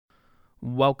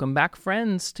Welcome back,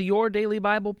 friends, to your Daily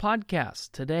Bible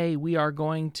Podcast. Today we are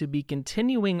going to be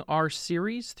continuing our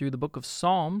series through the book of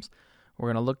Psalms. We're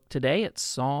going to look today at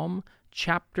Psalm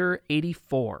chapter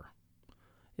 84.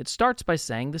 It starts by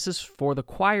saying this is for the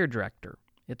choir director.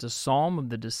 It's a psalm of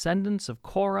the descendants of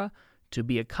Korah to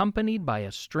be accompanied by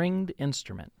a stringed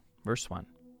instrument. Verse 1.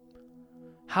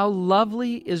 How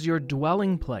lovely is your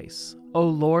dwelling place, O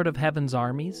Lord of heaven's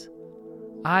armies!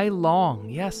 I long,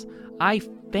 yes, I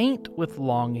faint with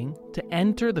longing to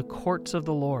enter the courts of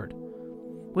the Lord.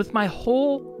 With my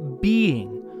whole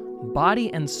being,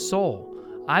 body and soul,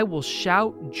 I will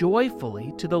shout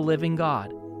joyfully to the living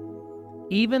God.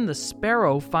 Even the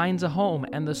sparrow finds a home,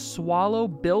 and the swallow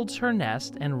builds her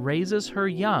nest and raises her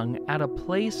young at a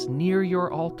place near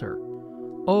your altar.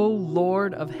 O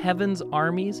Lord of heaven's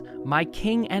armies, my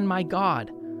King and my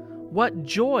God! What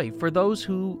joy for those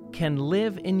who can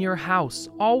live in your house,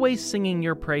 always singing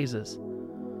your praises.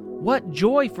 What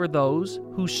joy for those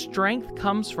whose strength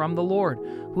comes from the Lord,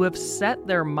 who have set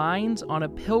their minds on a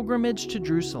pilgrimage to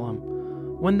Jerusalem.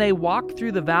 When they walk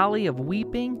through the valley of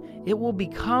weeping, it will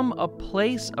become a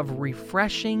place of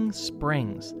refreshing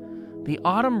springs. The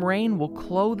autumn rain will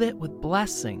clothe it with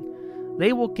blessing.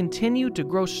 They will continue to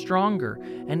grow stronger,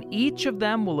 and each of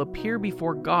them will appear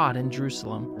before God in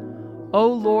Jerusalem. O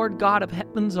Lord God of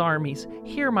heaven's armies,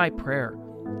 hear my prayer.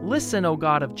 Listen, O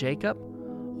God of Jacob.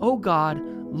 O God,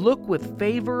 look with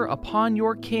favor upon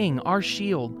your King, our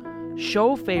shield.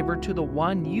 Show favor to the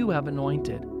one you have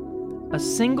anointed. A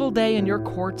single day in your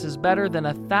courts is better than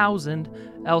 1,000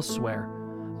 elsewhere.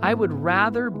 I would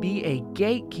rather be a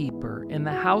gatekeeper in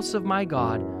the house of my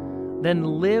God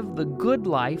than live the good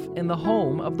life in the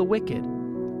home of the wicked.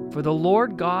 For the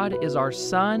Lord God is our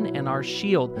sun and our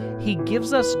shield. He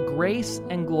gives us grace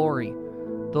and glory.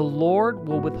 The Lord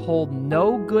will withhold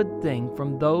no good thing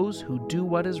from those who do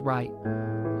what is right.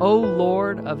 O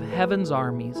Lord of heaven's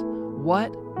armies,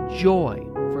 what joy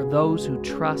for those who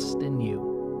trust in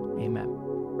you.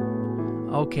 Amen.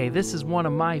 Okay, this is one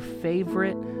of my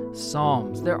favorite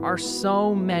Psalms. There are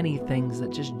so many things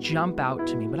that just jump out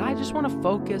to me, but I just want to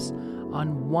focus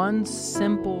on one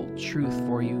simple truth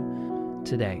for you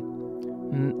today,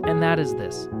 and that is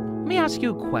this. Let me ask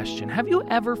you a question. Have you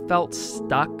ever felt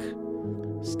stuck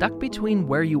between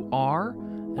where you are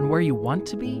and where you want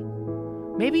to be?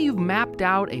 Maybe you've mapped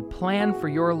out a plan for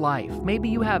your life. Maybe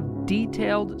you have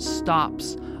detailed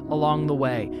stops along the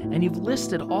way, and you've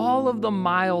listed all of the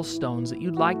milestones that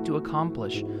you'd like to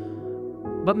accomplish.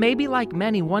 But maybe like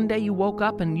many, one day you woke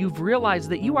up and you've realized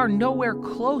that you are nowhere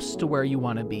close to where you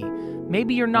want to be.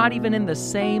 Maybe you're not even in the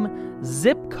same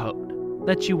zip code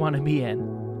that you want to be in.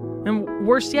 And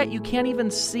worse yet, you can't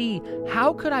even see,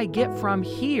 how could I get from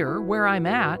here, where I'm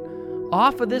at,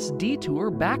 off of this detour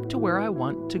back to where I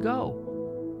want to go?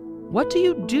 What do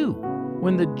you do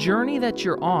when the journey that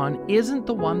you're on isn't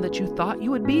the one that you thought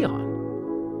you would be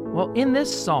on? Well, in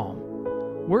this psalm,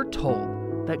 we're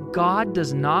told that God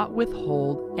does not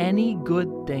withhold any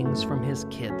good things from his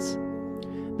kids.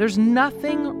 There's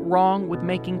nothing wrong with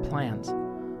making plans,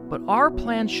 but our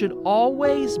plans should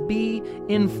always be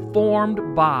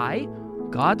informed by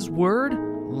God's Word,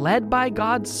 led by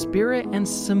God's Spirit, and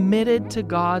submitted to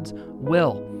God's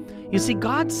will. You see,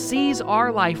 God sees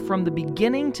our life from the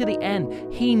beginning to the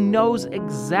end. He knows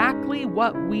exactly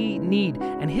what we need,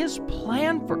 and His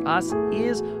plan for us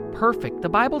is perfect. The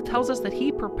Bible tells us that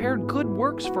He prepared good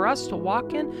works for us to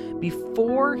walk in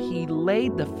before He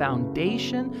laid the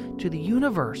foundation to the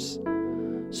universe.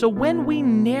 So when we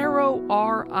narrow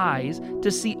our eyes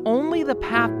to see only the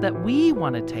path that we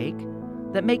want to take,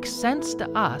 that makes sense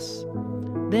to us,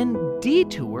 then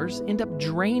detours end up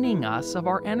draining us of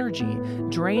our energy,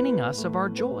 draining us of our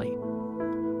joy.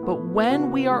 But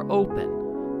when we are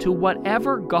open to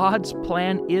whatever God's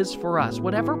plan is for us,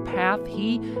 whatever path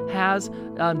He has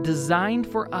designed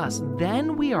for us,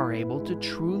 then we are able to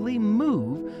truly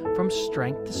move from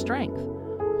strength to strength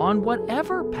on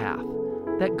whatever path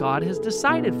that God has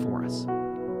decided for us.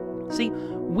 See,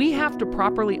 we have to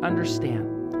properly understand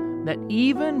that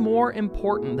even more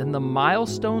important than the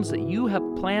milestones that you have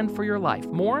planned for your life,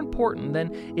 more important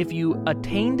than if you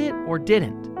attained it or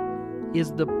didn't,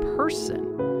 is the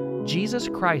person, Jesus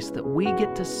Christ, that we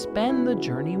get to spend the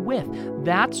journey with.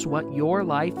 That's what your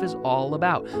life is all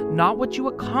about. Not what you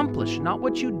accomplish, not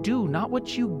what you do, not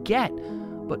what you get,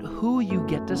 but who you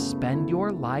get to spend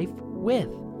your life with.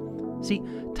 See,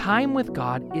 time with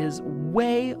God is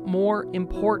way more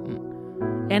important,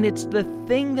 and it's the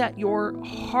thing that your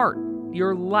heart,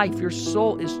 your life, your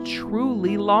soul is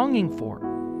truly longing for.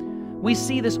 We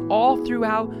see this all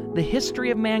throughout the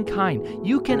history of mankind.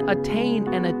 You can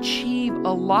attain and achieve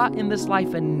a lot in this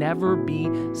life and never be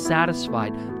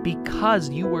satisfied because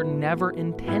you were never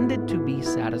intended to be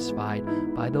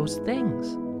satisfied by those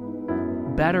things.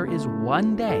 Better is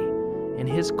one day in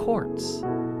His courts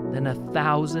than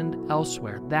 1,000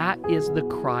 elsewhere. That is the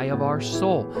cry of our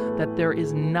soul, that there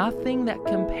is nothing that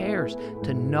compares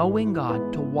to knowing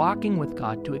God, to walking with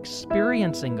God, to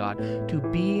experiencing God, to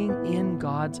being in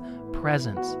God's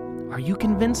presence. Are you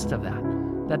convinced of that?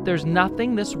 That there's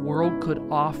nothing this world could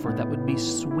offer that would be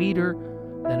sweeter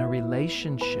than a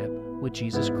relationship with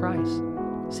Jesus Christ?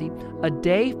 See, a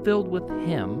day filled with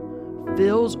Him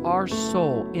fills our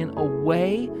soul in a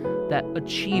way that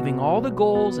achieving all the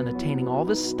goals and attaining all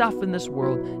the stuff in this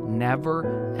world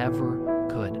never, ever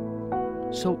could.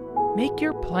 So make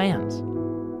your plans.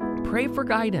 Pray for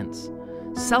guidance.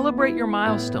 Celebrate your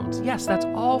milestones. Yes, that's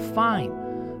all fine.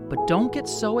 But don't get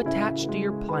so attached to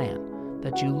your plan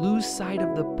that you lose sight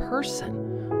of the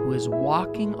person who is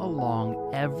walking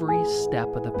along every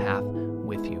step of the path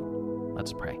with you.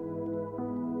 Let's pray.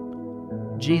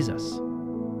 Jesus,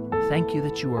 thank you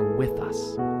that you are with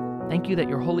us. Thank you that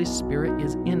your Holy Spirit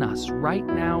is in us right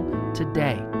now,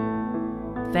 today.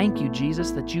 Thank you,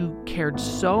 Jesus, that you cared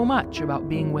so much about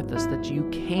being with us, that you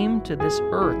came to this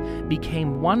earth,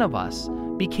 became one of us,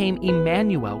 became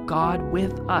Emmanuel, God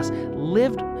with us,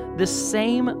 lived the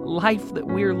same life that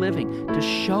we're living to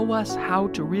show us how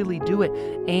to really do it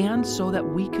and so that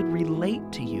we could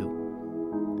relate to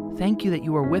you. Thank you that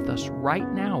you are with us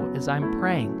right now as I'm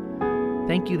praying.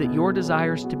 Thank you that your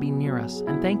desire is to be near us.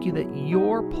 And thank you that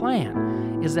your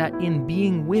plan is that in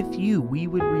being with you, we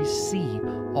would receive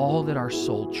all that our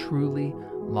soul truly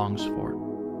longs for.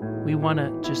 We want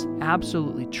to just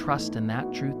absolutely trust in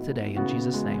that truth today. In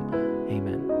Jesus' name,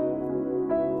 amen.